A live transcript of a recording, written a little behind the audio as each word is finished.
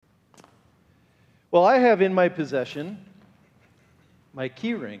Well, I have in my possession my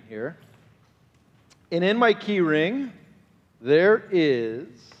key ring here. And in my key ring, there is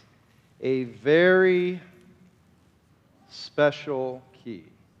a very special key.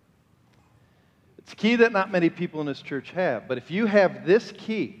 It's a key that not many people in this church have. But if you have this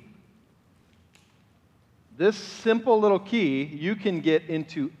key, this simple little key, you can get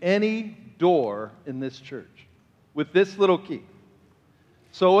into any door in this church with this little key.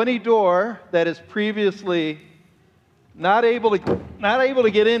 So any door that is previously not able to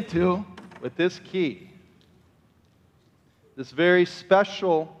get into with this key, this very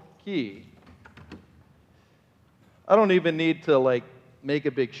special key, I don't even need to make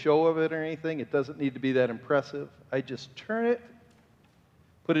a big show of it or anything. It doesn't need to be that impressive. I just turn it,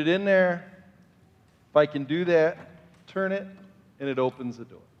 put it in there. If I can do that, turn it, and it opens the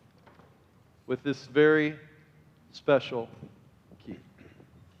door with this very special key.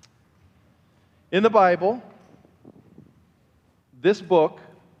 In the Bible, this book,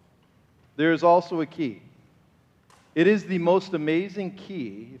 there is also a key. It is the most amazing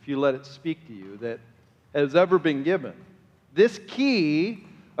key, if you let it speak to you, that has ever been given. This key,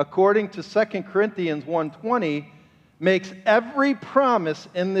 according to 2 Corinthians 1:20, makes every promise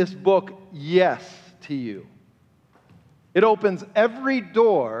in this book yes to you. It opens every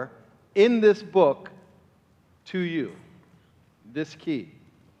door in this book to you. This key.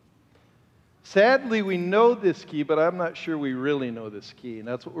 Sadly, we know this key, but I'm not sure we really know this key, and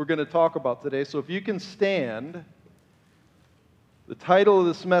that's what we're going to talk about today. So if you can stand, the title of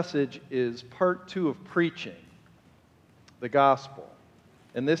this message is Part 2 of Preaching, the Gospel.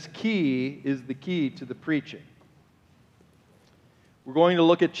 And this key is the key to the preaching. We're going to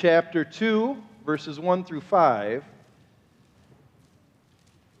look at chapter 2, verses 1 through 5.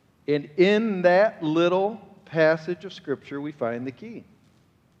 And in that little passage of Scripture, we find the key.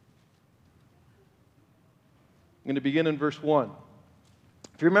 I'm going to begin in verse 1.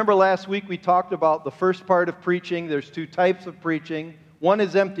 If you remember last week, we talked about the first part of preaching. There's two types of preaching. One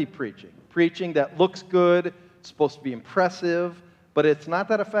is empty preaching, preaching that looks good, it's supposed to be impressive, but it's not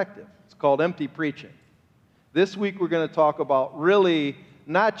that effective. It's called empty preaching. This week, we're going to talk about really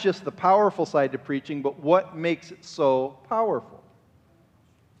not just the powerful side of preaching, but what makes it so powerful.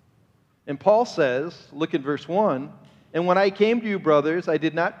 And Paul says, look at verse 1, "And when I came to you, brothers, I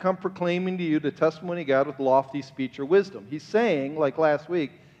did not come proclaiming to you the testimony of God with lofty speech or wisdom." He's saying, like last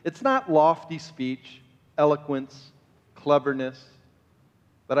week, it's not lofty speech, eloquence, cleverness,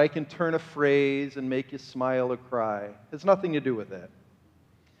 that I can turn a phrase and make you smile or cry. It has nothing to do with that.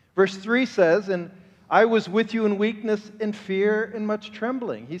 Verse 3 says, "And I was with you in weakness and fear and much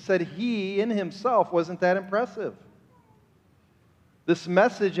trembling." He said he in himself wasn't that impressive. This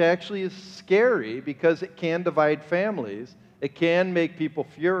message actually is scary because it can divide families. It can make people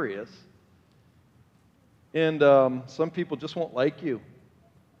furious. And some people just won't like you.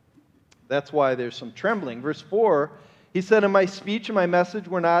 That's why there's some trembling. Verse 4, he said, "And my speech and my message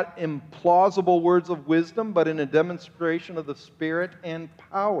were not implausible words of wisdom, but in a demonstration of the Spirit and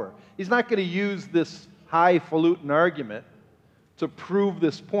power." He's not going to use this highfalutin argument to prove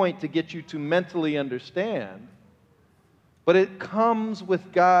this point to get you to mentally understand. But it comes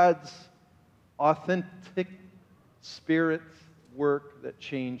with God's authentic Spirit work that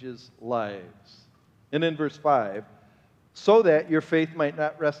changes lives. And in verse 5, "So that your faith might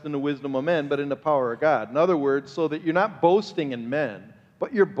not rest in the wisdom of men, but in the power of God." In other words, so that you're not boasting in men,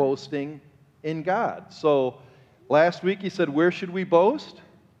 but you're boasting in God. So last week he said, where should we boast?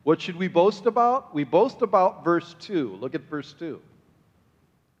 What should we boast about? We boast about verse 2. Look at verse 2.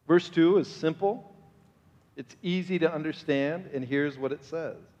 Verse 2 is simple. It's easy to understand, and here's what it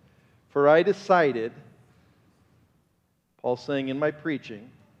says. "For I decided," Paul's saying in my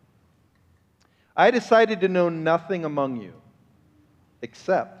preaching, "I decided to know nothing among you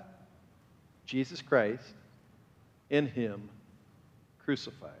except Jesus Christ and Him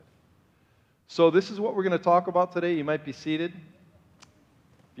crucified." So this is what we're going to talk about today. You might be seated,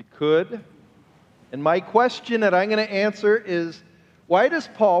 if you could. And my question that I'm going to answer is, why does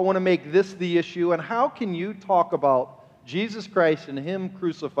Paul want to make this the issue, and how can you talk about Jesus Christ and Him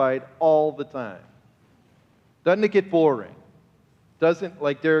crucified all the time? Doesn't it get boring? Doesn't,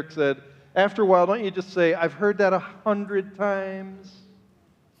 like Derek said, after a while, don't you just say, "I've heard that 100 times"?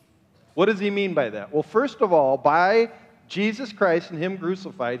 What does he mean by that? Well, first of all, by Jesus Christ and Him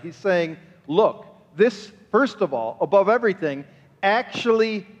crucified, he's saying, look, this, first of all, above everything,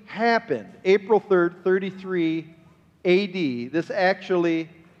 actually happened. April 3rd, 33 AD, this actually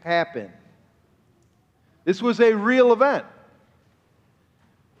happened. This was a real event.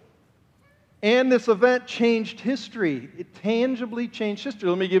 And this event changed history. It tangibly changed history.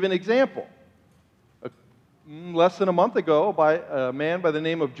 Let me give you an example. less than a month ago, by a man by the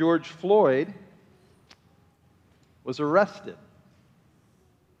name of George Floyd was arrested.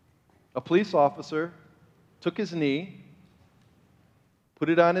 A police officer took his knee, put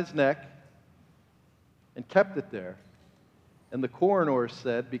it on his neck, and kept it there. And the coroner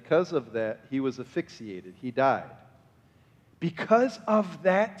said because of that, he was asphyxiated. He died. Because of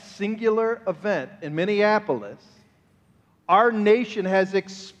that singular event in Minneapolis, our nation has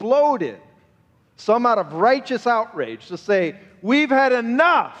exploded. Some out of righteous outrage to say, we've had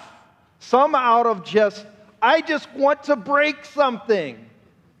enough. Some out of I just want to break something.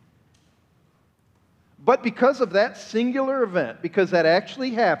 But because of that singular event, because that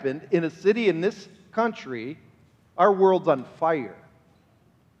actually happened in a city in this country, our world's on fire.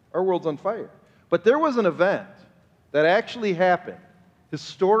 Our world's on fire. But there was an event that actually happened,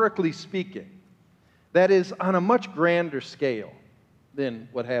 historically speaking, that is on a much grander scale than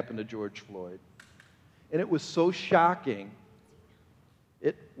what happened to George Floyd. And it was so shocking,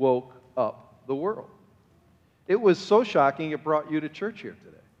 it woke up the world. It was so shocking, it brought you to church here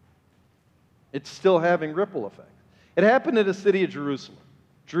today. It's still having ripple effects. It happened in the city of Jerusalem.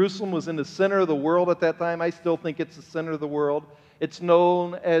 Jerusalem was in the center of the world at that time. I still think it's the center of the world. It's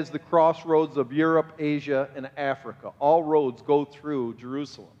known as the crossroads of Europe, Asia, and Africa. All roads go through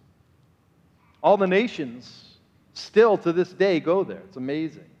Jerusalem. All the nations still to this day go there. It's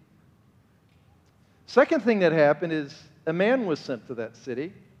amazing. Second thing that happened is a man was sent to that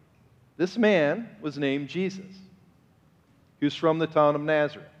city. This man was named Jesus. He was from the town of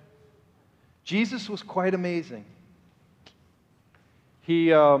Nazareth. Jesus was quite amazing.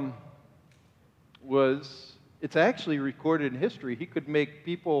 He it's actually recorded in history, he could make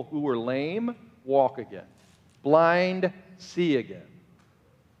people who were lame walk again, blind see again.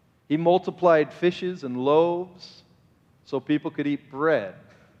 He multiplied fishes and loaves so people could eat bread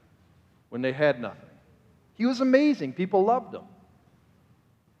when they had nothing. He was amazing. People loved him.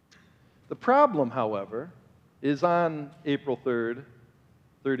 The problem, however, is on April 3rd,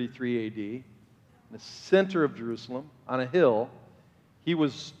 33 AD, in the center of Jerusalem, on a hill, he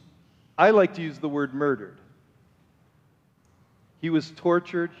was, I like to use the word murdered. He was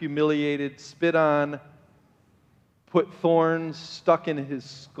tortured, humiliated, spit on, put thorns stuck in his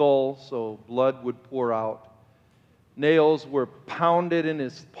skull so blood would pour out. Nails were pounded in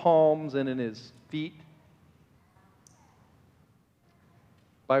his palms and in his feet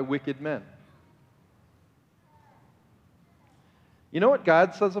by wicked men. You know what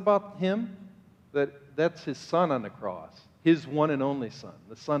God says about him? That's his son on the cross, his one and only son,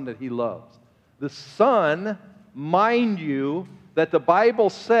 the son that he loves. The son, mind you, that the Bible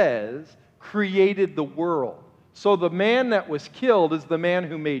says created the world. So the man that was killed is the man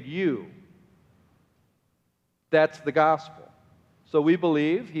who made you. That's the gospel. So we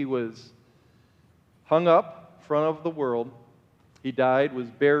believe he was hung up in front of the world. He died, was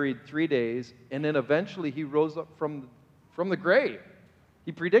buried 3 days, and then eventually he rose up from the grave.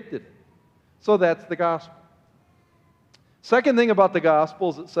 He predicted it. So that's the gospel. Second thing about the gospel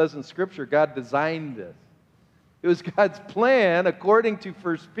is it says in Scripture, God designed this. It was God's plan, according to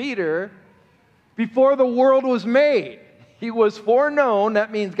 1 Peter, before the world was made. He was foreknown.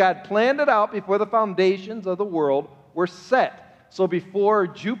 That means God planned it out before the foundations of the world were set. So before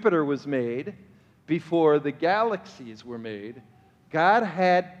Jupiter was made, before the galaxies were made, God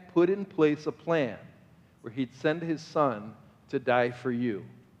had put in place a plan where he'd send his son to die for you.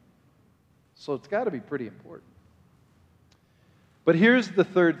 So it's got to be pretty important. But here's the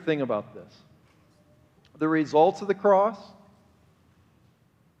third thing about this. The results of the cross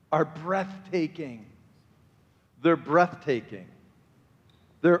are breathtaking. They're breathtaking.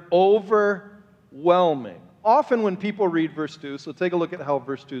 They're overwhelming. Often when people read verse 2, so take a look at how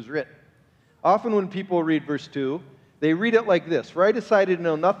verse 2 is written. Often when people read verse 2, they read it like this: For I decided to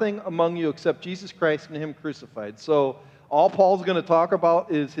know nothing among you except Jesus Christ and him crucified. So all Paul's going to talk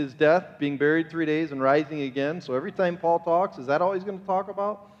about is his death, being buried 3 days, and rising again. So every time Paul talks, is that all he's going to talk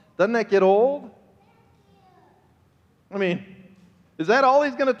about? Doesn't that get old? I mean, is that all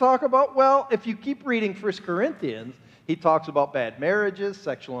he's going to talk about? Well, if you keep reading 1 Corinthians, he talks about bad marriages,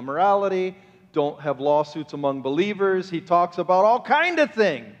 sexual immorality, don't have lawsuits among believers. He talks about all kind of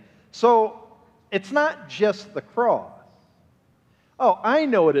things. So it's not just the cross. Oh, I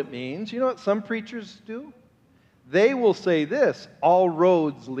know what it means. You know what some preachers do? They will say this: all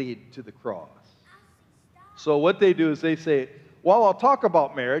roads lead to the cross. So what they do is they say, well, I'll talk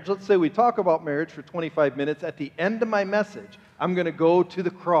about marriage. Let's say we talk about marriage for 25 minutes. At the end of my message, I'm going to go to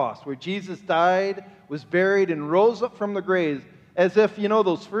the cross where Jesus died, was buried, and rose up from the grave, as if, you know,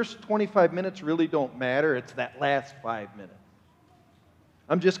 those first 25 minutes really don't matter. It's that last 5 minutes.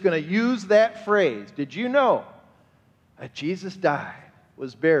 I'm just going to use that phrase. Did you know that Jesus died,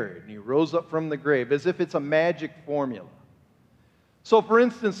 was buried, and he rose up from the grave, as if it's a magic formula? So, for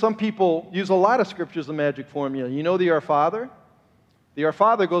instance, some people use a lot of scriptures as a magic formula. You know the Our Father? The Our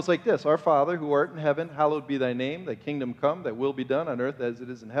Father goes like this: Our Father, who art in heaven, hallowed be thy name. Thy kingdom come, thy will be done on earth as it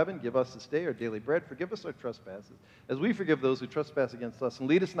is in heaven. Give us this day our daily bread. Forgive us our trespasses, as we forgive those who trespass against us. And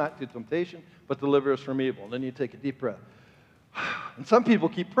lead us not into temptation, but deliver us from evil. And then you take a deep breath. And some people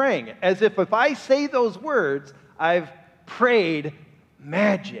keep praying it, as if I say those words, I've prayed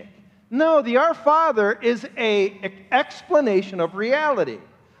magic. No, the Our Father is an explanation of reality.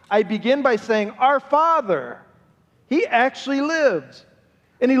 I begin by saying, Our Father, he actually lives.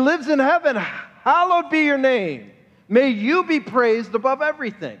 And he lives in heaven. Hallowed be your name. May you be praised above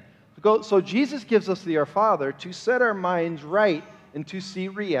everything. So Jesus gives us the Our Father to set our minds right and to see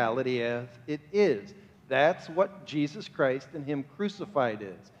reality as it is. That's what Jesus Christ and him crucified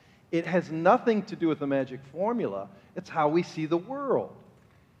is. It has nothing to do with a magic formula. It's how we see the world.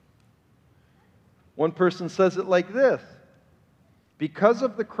 One person says it like this: because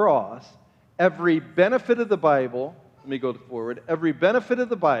of the cross, every benefit of the Bible, let me go forward, every benefit of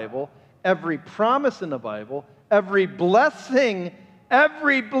the Bible, every promise in the Bible, every blessing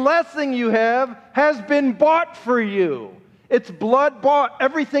you have has been bought for you. It's blood bought.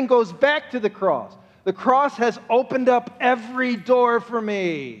 Everything goes back to the cross. The cross has opened up every door for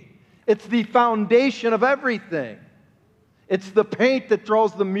me. It's the foundation of everything. It's the paint that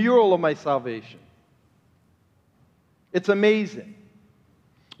draws the mural of my salvation. It's amazing.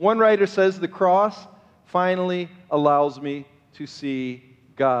 One writer says the cross finally allows me to see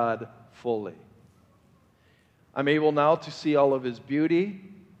God fully. I'm able now to see all of his beauty.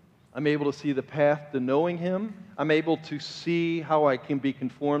 I'm able to see the path to knowing him. I'm able to see how I can be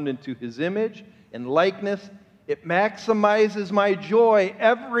conformed into his image and likeness. It maximizes my joy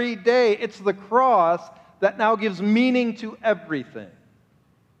every day. It's the cross that now gives meaning to everything.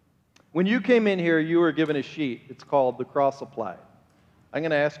 When you came in here, you were given a sheet. It's called The Cross Applied. I'm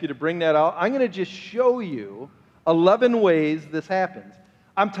going to ask you to bring that out. I'm going to just show you 11 ways this happens.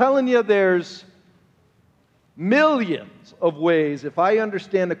 I'm telling you, there's millions of ways. If I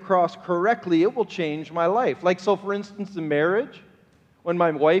understand the cross correctly, it will change my life. Like, so for instance, in marriage, when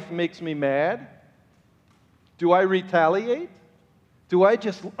my wife makes me mad, do I retaliate? Do I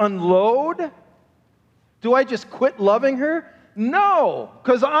just unload? Do I just quit loving her? No,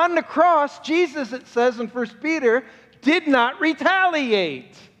 because on the cross, Jesus, it says in 1 Peter, did not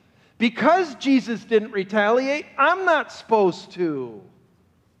retaliate. Because Jesus didn't retaliate, I'm not supposed to.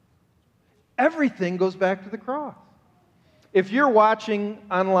 Everything goes back to the cross. If you're watching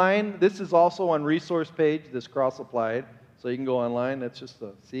online, this is also on resource page, this Cross Applied. So you can go online. That's just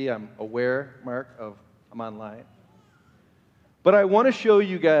see, I'm aware, Mark, of I'm online. But I want to show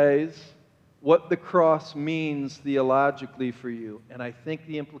you guys what the cross means theologically for you. And I think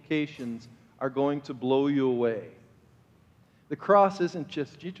the implications are going to blow you away. The cross isn't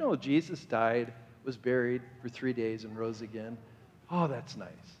just, did you know Jesus died, was buried for 3 days, and rose again? Oh, that's nice.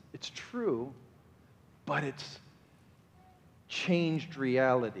 It's true, but it's changed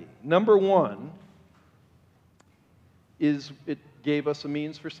reality. Number one is it gave us a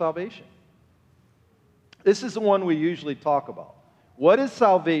means for salvation. This is the one we usually talk about. What is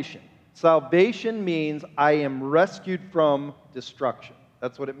salvation? Salvation means I am rescued from destruction.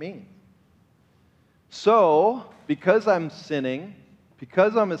 That's what it means. So, because I'm sinning,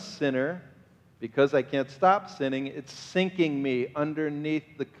 because I'm a sinner, because I can't stop sinning, it's sinking me underneath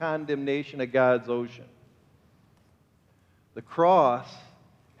the condemnation of God's ocean. The cross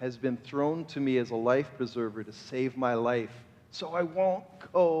has been thrown to me as a life preserver to save my life, so I won't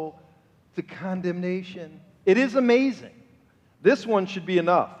go to condemnation. It is amazing. This one should be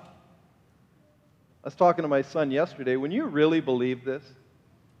enough. I was talking to my son yesterday. When you really believe this,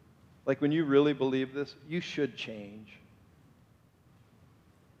 like when you really believe this, you should change.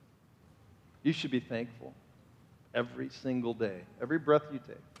 You should be thankful every single day, every breath you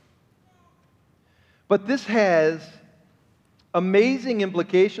take. But this has amazing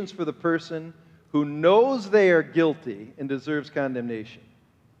implications for the person who knows they are guilty and deserves condemnation.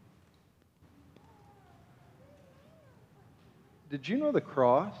 Did you know the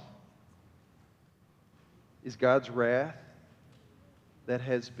cross is God's wrath that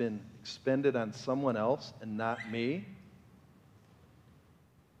has been expended on someone else and not me?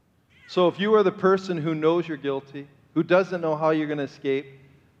 So if you are the person who knows you're guilty, who doesn't know how you're going to escape,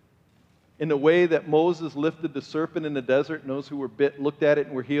 in the way that Moses lifted the serpent in the desert, and those who were bit looked at it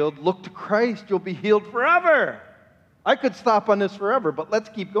and were healed, look to Christ, you'll be healed forever. I could stop on this forever, but let's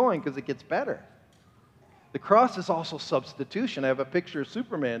keep going because it gets better. The cross is also substitution. I have a picture of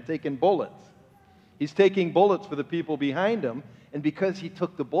Superman taking bullets. He's taking bullets for the people behind him, and because he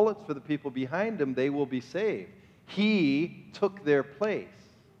took the bullets for the people behind him, they will be saved. He took their place.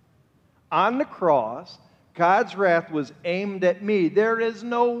 On the cross, God's wrath was aimed at me. There is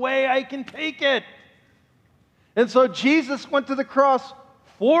no way I can take it. And so Jesus went to the cross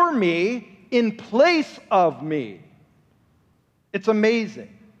for me, in place of me. It's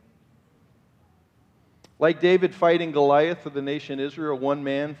amazing. Like David fighting Goliath for the nation Israel, one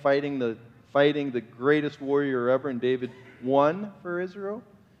man fighting the greatest warrior ever, and David won for Israel.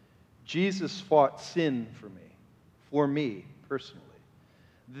 Jesus fought sin for me personally.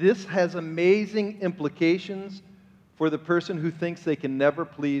 This has amazing implications for the person who thinks they can never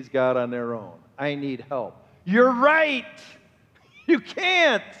please God on their own. I need help. You're right. You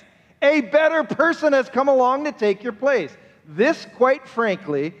can't. A better person has come along to take your place. This, quite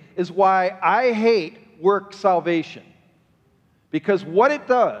frankly, is why I hate work salvation. Because what it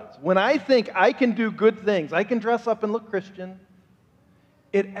does, when I think I can do good things, I can dress up and look Christian,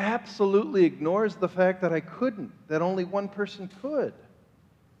 it absolutely ignores the fact that I couldn't, that only one person could.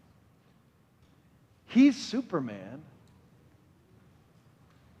 He's Superman.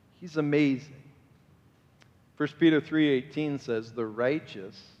 He's amazing. 1 Peter 3:18 says, the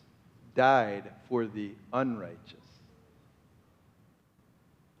righteous died for the unrighteous.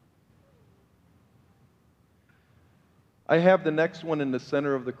 I have the next one in the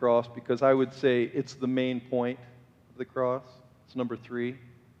center of the cross because I would say it's the main point of the cross. It's number 3.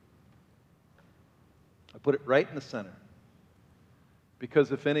 I put it right in the center.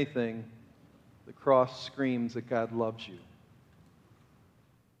 Because if anything, the cross screams that God loves you.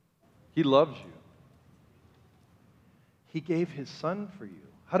 He loves you. He gave his son for you.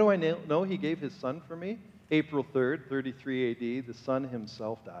 How do I know he gave his son for me? April 3rd, 33 AD, the son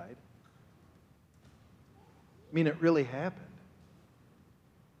himself died. I mean, it really happened.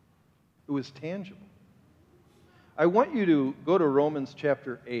 It was tangible. I want you to go to Romans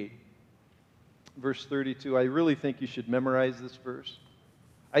chapter 8, verse 32. I really think you should memorize this verse.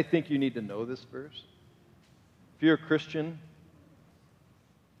 I think you need to know this verse. If you're a Christian,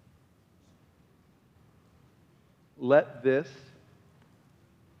 let this,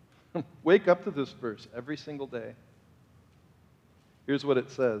 wake up to this verse every single day. Here's what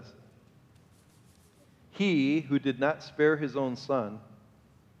it says. He who did not spare his own son,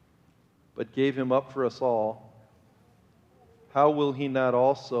 but gave him up for us all, how will he not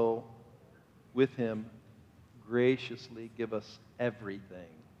also with him graciously give us everything,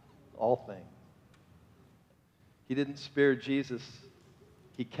 all things? He didn't spare Jesus.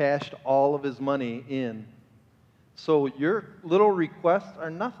 He cashed all of his money in. So your little requests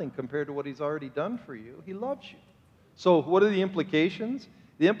are nothing compared to what he's already done for you. He loves you. So what are the implications?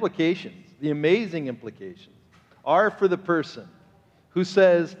 The implications, the amazing implications, are for the person who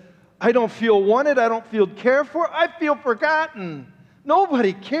says, I don't feel wanted, I don't feel cared for, I feel forgotten.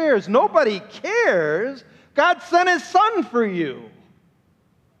 Nobody cares. Nobody cares. God sent his son for you.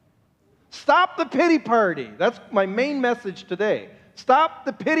 Stop the pity party. That's my main message today. Stop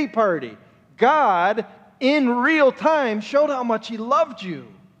the pity party. God, in real time, showed how much he loved you.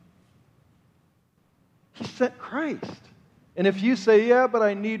 He sent Christ. And if you say, yeah, but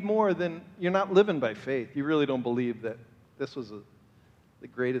I need more, then you're not living by faith. You really don't believe that this was the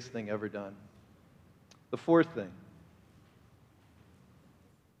greatest thing ever done. The fourth thing,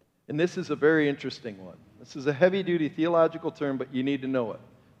 and this is a very interesting one. This is a heavy-duty theological term, but you need to know it.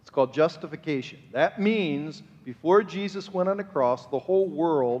 It's called justification. That means before Jesus went on the cross, the whole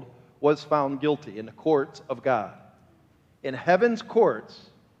world was found guilty in the courts of God. In heaven's courts,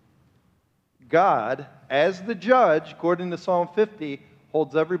 God, as the judge, according to Psalm 50,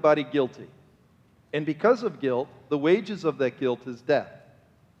 holds everybody guilty. And because of guilt, the wages of that guilt is death,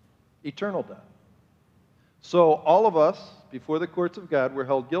 eternal death. So all of us, before the courts of God, were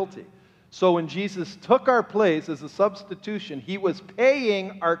held guilty. So when Jesus took our place as a substitution, he was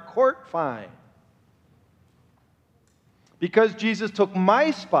paying our court fine. Because Jesus took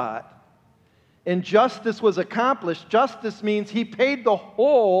my spot and justice was accomplished, justice means he paid the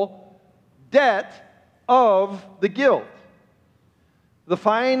whole debt of the guilt. The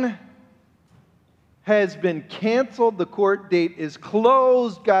fine has been canceled. The court date is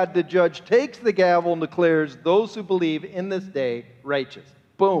closed. God the judge takes the gavel and declares those who believe in this day righteous.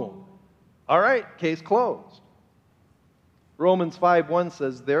 Boom. All right, case closed. Romans 5:1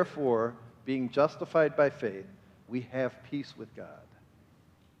 says, therefore, being justified by faith, we have peace with God.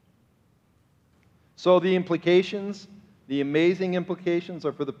 So the implications, the amazing implications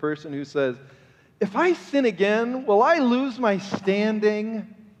are for the person who says, if I sin again, will I lose my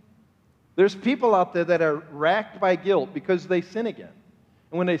standing? There's people out there that are racked by guilt because they sin again.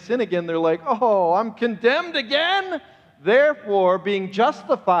 And when they sin again, they're like, oh, I'm condemned again? Therefore, being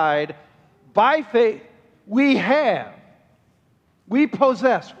justified by faith, we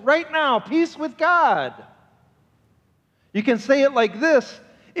possess right now peace with God. You can say it like this: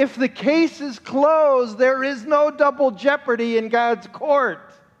 if the case is closed, there is no double jeopardy in God's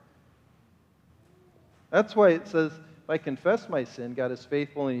court. That's why it says, if I confess my sin, God is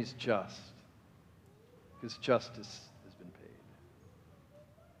faithful and He's just, because justice has been paid.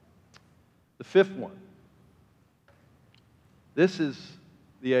 The fifth one. This is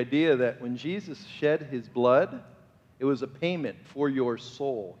the idea that when Jesus shed His blood, it was a payment for your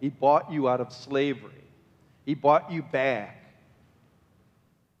soul. He bought you out of slavery. He bought you back.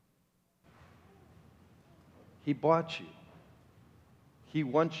 He bought you. He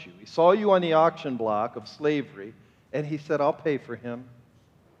wants you. He saw you on the auction block of slavery, and He said, I'll pay for him.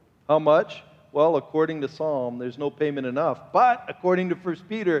 How much? Well, according to Psalm, there's no payment enough. But according to 1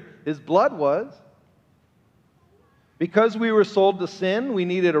 Peter, His blood was. Because we were sold to sin, we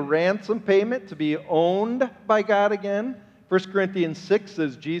needed a ransom payment to be owned by God again. 1 Corinthians 6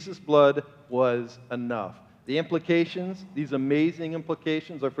 says Jesus' blood was enough. The implications, these amazing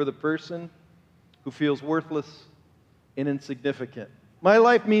implications, are for the person who feels worthless and insignificant. My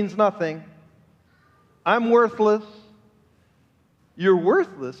life means nothing. I'm worthless. You're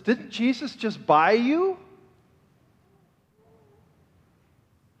worthless. Didn't Jesus just buy you?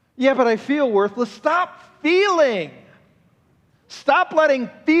 Yeah, but I feel worthless. Stop feeling. Stop letting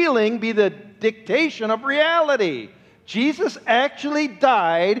feeling be the dictation of reality. Jesus actually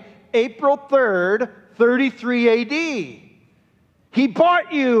died April 3rd, 33 AD. He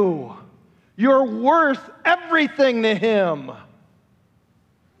bought you. You're worth everything to Him.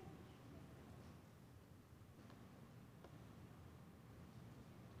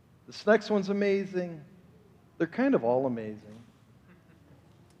 This next one's amazing. They're kind of all amazing.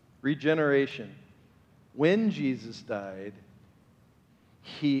 Regeneration. When Jesus died,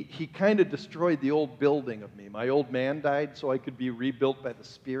 He kind of destroyed the old building of me. My old man died so I could be rebuilt by the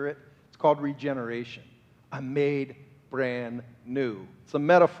Spirit. It's called regeneration. I'm made brand new. It's a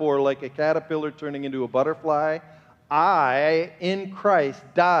metaphor like a caterpillar turning into a butterfly. I, in Christ,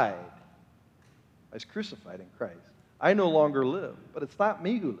 died. I was crucified in Christ. I no longer live, but it's not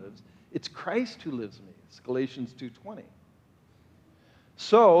me who lives. It's Christ who lives in me. It's Galatians 2:20.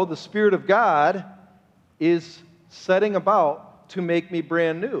 So the Spirit of God is setting about to make me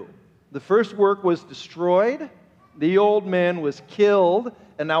brand new. The first work was destroyed. The old man was killed,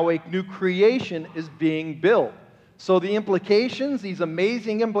 and now a new creation is being built. So the implications, these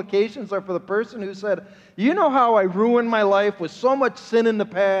amazing implications, are for the person who said, you know how I ruined my life with so much sin in the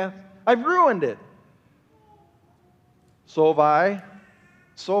past? I've ruined it. So have I.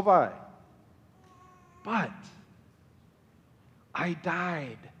 So have I. But I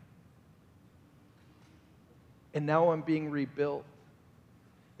died. And now I'm being rebuilt.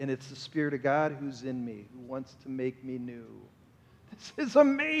 And it's the Spirit of God who's in me, who wants to make me new. This is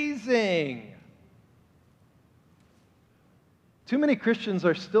amazing. Too many Christians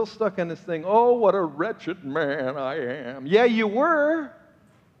are still stuck on this thing, oh, what a wretched man I am. Yeah, you were.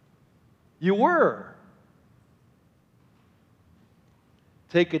 You were.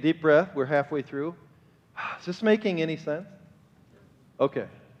 Take a deep breath. We're halfway through. Is this making any sense? Okay.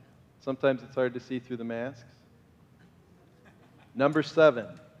 Sometimes it's hard to see through the masks. Number 7,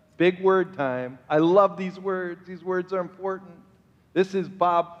 big word time. I love these words. These words are important. This is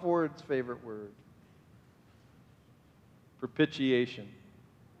Bob Ford's favorite word. Propitiation.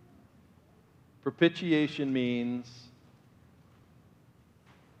 Propitiation means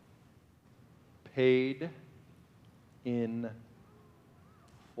paid in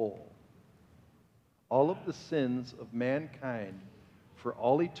full. All of the sins of mankind for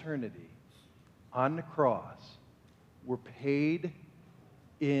all eternity on the cross were paid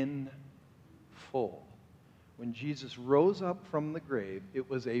in full. When Jesus rose up from the grave, it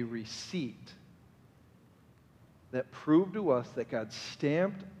was a receipt that proved to us that God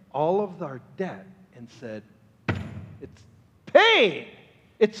stamped all of our debt and said, it's paid.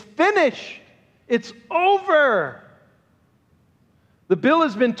 It's finished. It's over. The bill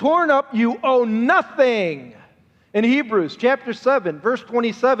has been torn up. You owe nothing. In Hebrews chapter 7, verse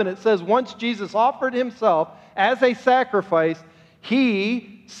 27, it says, once Jesus offered Himself as a sacrifice,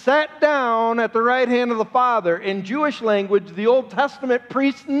 He sat down at the right hand of the Father. In Jewish language, the Old Testament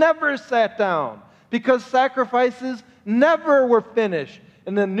priests never sat down because sacrifices never were finished.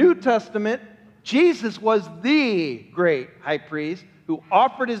 In the New Testament, Jesus was the great high priest who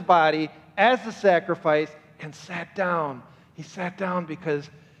offered His body as a sacrifice and sat down. He sat down because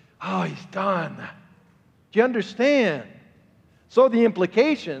Oh, he's done. Do you understand? So the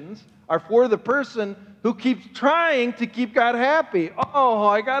implications are for the person who keeps trying to keep God happy. Oh,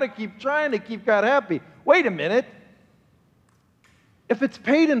 I got to keep trying to keep God happy. Wait a minute. If it's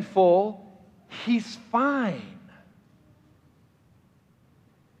paid in full, he's fine.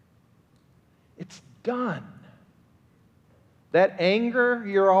 It's done. That anger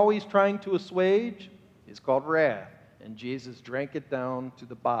you're always trying to assuage is called wrath, and Jesus drank it down to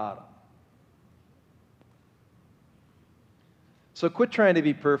the bottom. So quit trying to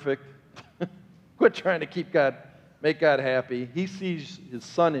be perfect. Quit trying to make God happy. He sees his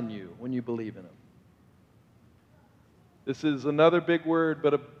Son in you when you believe in him. This is another big word,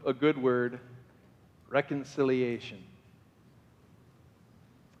 but a good word, reconciliation.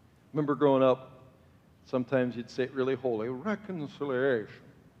 Remember growing up, sometimes you'd say it really holy, reconciliation.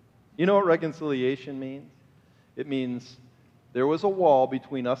 You know what reconciliation means? It means there was a wall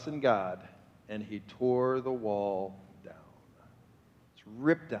between us and God, and he tore the wall down. It's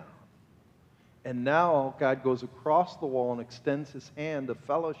ripped down. And now God goes across the wall and extends his hand of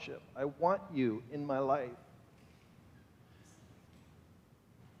fellowship. I want you in my life.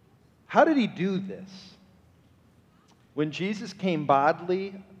 How did he do this? When Jesus came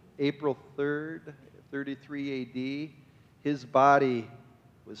bodily, April 3rd, 33 AD, his body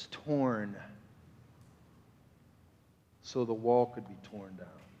was torn so the wall could be torn down.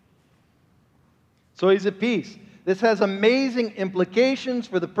 So he's at peace. This has amazing implications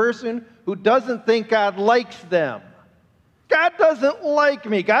for the person who doesn't think God likes them. God doesn't like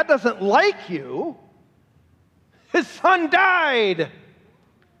me. God doesn't like you. His Son died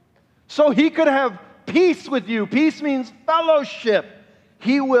so he could have peace with you. Peace means fellowship.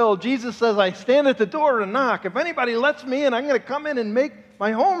 He will. Jesus says, I stand at the door and knock. If anybody lets me in, I'm going to come in and make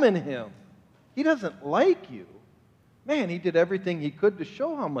my home in him. He doesn't like you. Man, he did everything he could to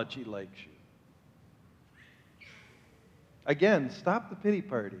show how much he likes you. Again, stop the pity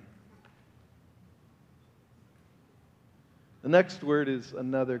party. The next word is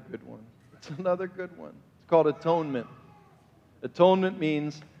another good one. It's another good one. It's called atonement. Atonement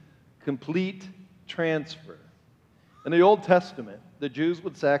means complete transfer. In the Old Testament, the Jews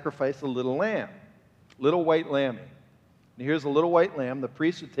would sacrifice a little lamb, little white lamb. And here's a little white lamb. The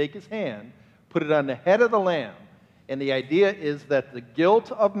priest would take his hand, put it on the head of the lamb. And the idea is that the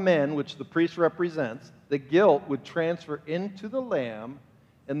guilt of men, which the priest represents, the guilt would transfer into the lamb,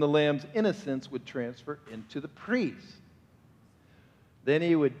 and the lamb's innocence would transfer into the priest. Then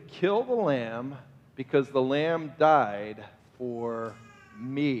he would kill the lamb because the lamb died for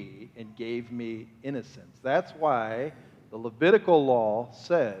me and gave me innocence. That's why the Levitical law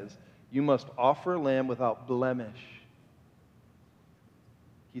says you must offer a lamb without blemish.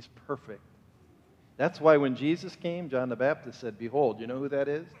 He's perfect. That's why when Jesus came, John the Baptist said, behold, you know who that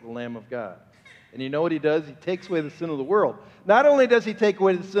is? The Lamb of God. And you know what he does? He takes away the sin of the world. Not only does he take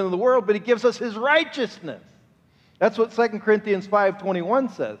away the sin of the world, but he gives us his righteousness. That's what 2 Corinthians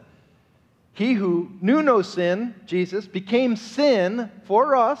 5:21 says. He who knew no sin, Jesus, became sin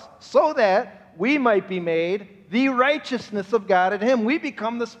for us so that we might be made the righteousness of God in him. We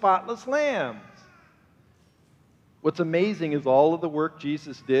become the spotless lambs. What's amazing is all of the work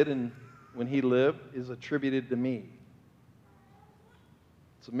Jesus did when he lived is attributed to me.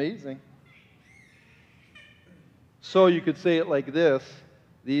 It's amazing. So you could say it like this.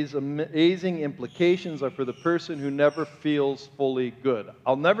 These amazing implications are for the person who never feels fully good.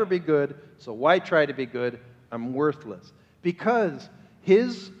 I'll never be good, so why try to be good? I'm worthless. Because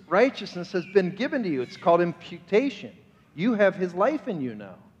his righteousness has been given to you. It's called imputation. You have his life in you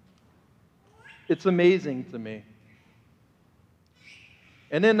now. It's amazing to me.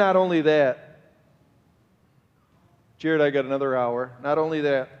 And then not only that, Jared, I got another hour. Not only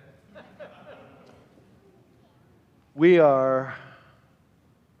that, we are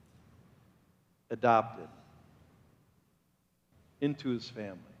adopted into his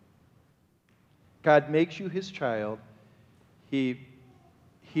family. God makes you his child. He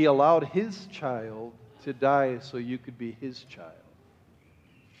allowed his child to die so you could be his child.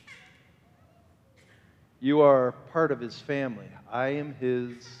 You are part of his family. I am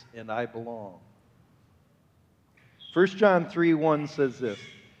his and I belong. 1 John 3:1 says this,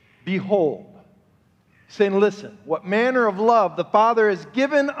 behold, saying, listen, what manner of love the Father has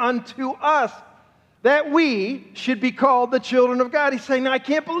given unto us that we should be called the children of God. He's saying, I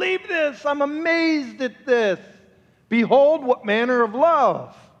can't believe this. I'm amazed at this. Behold, what manner of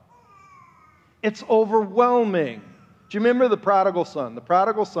love. It's overwhelming. Do you remember the prodigal son? The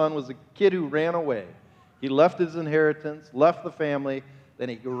prodigal son was a kid who ran away. He left his inheritance, left the family. Then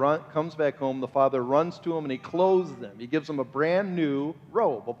he comes back home. The father runs to him and he clothes them. He gives them a brand new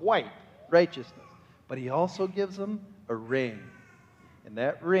robe of white righteousness. But he also gives them a ring. And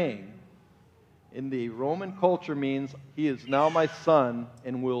that ring, in the Roman culture, means he is now my son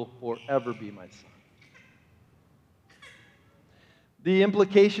and will forever be my son. The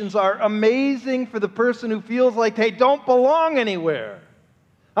implications are amazing for the person who feels like they don't belong anywhere.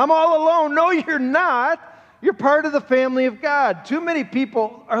 I'm all alone. No, you're not. You're part of the family of God. Too many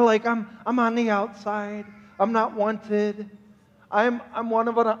people are like, I'm on the outside. I'm not wanted. I'm an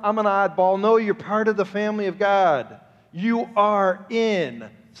oddball. No, you're part of the family of God. You are in.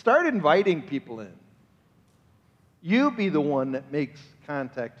 Start inviting people in. You be the one that makes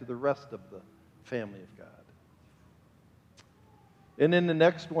contact to the rest of the family of God. And then the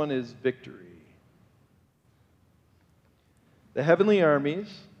next one is victory. The heavenly armies,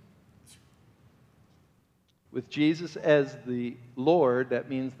 with Jesus as the Lord, that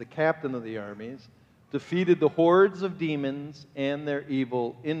means the captain of the armies, defeated the hordes of demons and their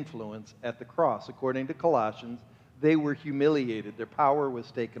evil influence at the cross. According to Colossians, they were humiliated. Their power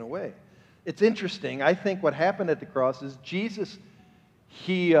was taken away. It's interesting. I think what happened at the cross is Jesus,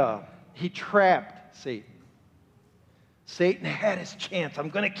 he trapped Satan. Satan had his chance. I'm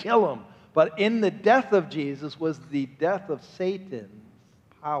going to kill him. But in the death of Jesus was the death of Satan's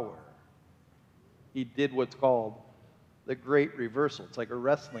power. He did what's called the great reversal. It's like a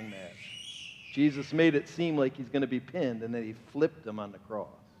wrestling match. Jesus made it seem like he's going to be pinned, and then he flipped him on the cross.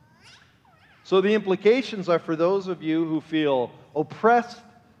 So the implications are for those of you who feel oppressed,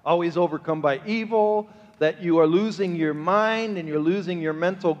 always overcome by evil, that you are losing your mind and you're losing your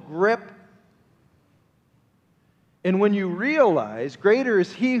mental grip. And when you realize, greater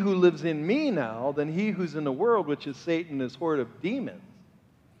is he who lives in me now than he who's in the world, which is Satan and his horde of demons,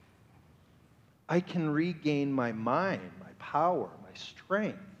 I can regain my mind, my power, my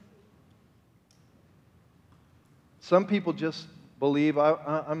strength. Some people just believe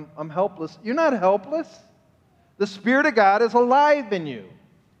I'm helpless. You're not helpless. The Spirit of God is alive in you.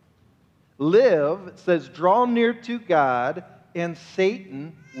 Live, it says, draw near to God, and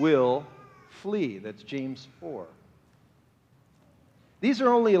Satan will flee. That's James 4. These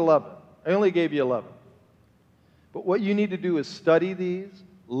are only 11. I only gave you 11. But what you need to do is study these,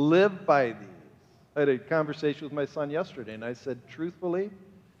 live by these. I had a conversation with my son yesterday, and I said, truthfully,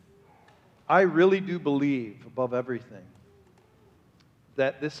 I really do believe, above everything,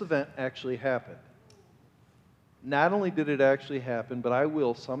 that this event actually happened. Not only did it actually happen, but I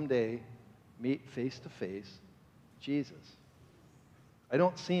will someday meet face-to-face Jesus. I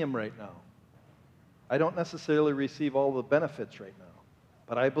don't see him right now. I don't necessarily receive all the benefits right now,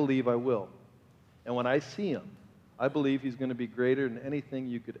 but I believe I will. And when I see him, I believe he's going to be greater than anything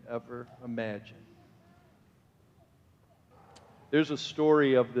you could ever imagine. There's a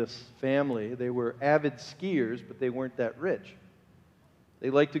story of this family. They were avid skiers, but they weren't that rich. They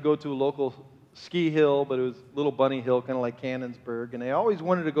liked to go to a local ski hill, but it was Little Bunny Hill, kind of like Cannonsburg, and they always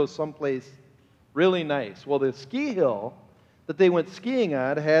wanted to go someplace really nice. Well, the ski hill that they went skiing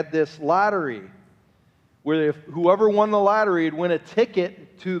on had this lottery where if whoever won the lottery would win a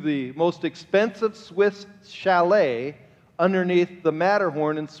ticket to the most expensive Swiss chalet underneath the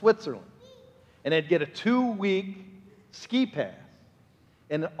Matterhorn in Switzerland. And they'd get a 2-week ski pass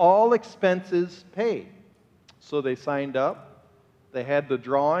and all expenses paid. So they signed up, they had the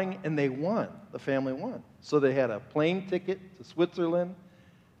drawing, and they won. The family won. So they had a plane ticket to Switzerland.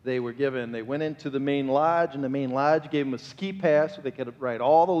 They went into the main lodge, and the main lodge gave them a ski pass so they could ride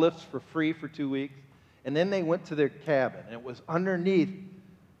all the lifts for free for 2 weeks. And then they went to their cabin, and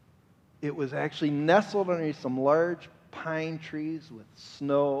it was actually nestled underneath some large pine trees with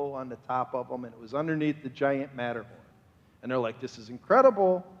snow on the top of them, and it was underneath the giant Matterhorn. And they're like, this is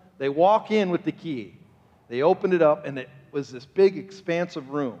incredible. They walk in with the key. They opened it up, and it was this big,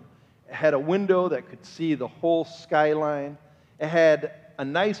 expansive room. It had a window that could see the whole skyline. It had a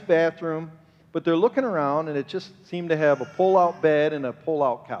nice bathroom, but they're looking around, and it just seemed to have a pull-out bed and a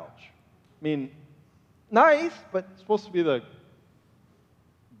pull-out couch. I mean, nice, but it's supposed to be the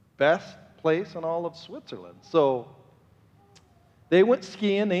best place in all of Switzerland. So they went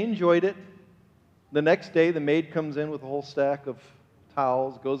skiing. They enjoyed it. The next day, the maid comes in with a whole stack of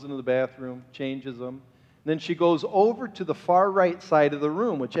towels, goes into the bathroom, changes them. And then she goes over to the far right side of the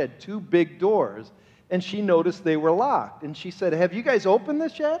room, which had 2 big doors, and she noticed they were locked. And she said, have you guys opened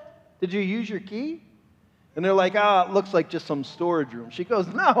this yet? Did you use your key? And they're like, it looks like just some storage room. She goes,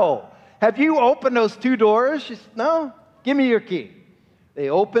 no. Have you opened those 2 doors? She said, no. Give me your key. They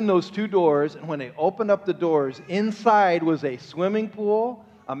opened those 2 doors, and when they opened up the doors, inside was a swimming pool,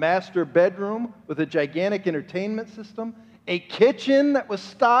 a master bedroom with a gigantic entertainment system, a kitchen that was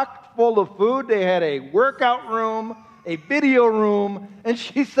stocked full of food. They had a workout room, a video room. And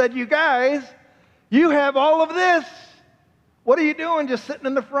she said, you guys, you have all of this. What are you doing just sitting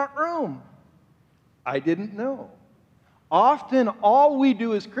in the front room? I didn't know. Often, all we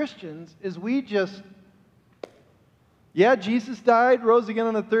do as Christians is we just, yeah, Jesus died, rose again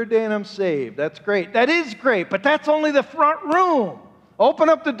on the third day, and I'm saved. That's great. That is great, but that's only the front room. Open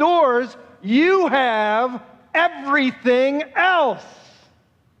up the doors. You have everything else.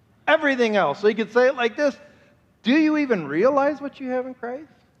 Everything else. So you could say it like this. Do you even realize what you have in Christ?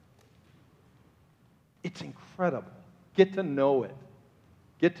 It's incredible. Get to know it.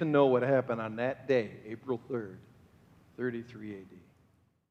 Get to know what happened on that day, April 3rd, 33 AD.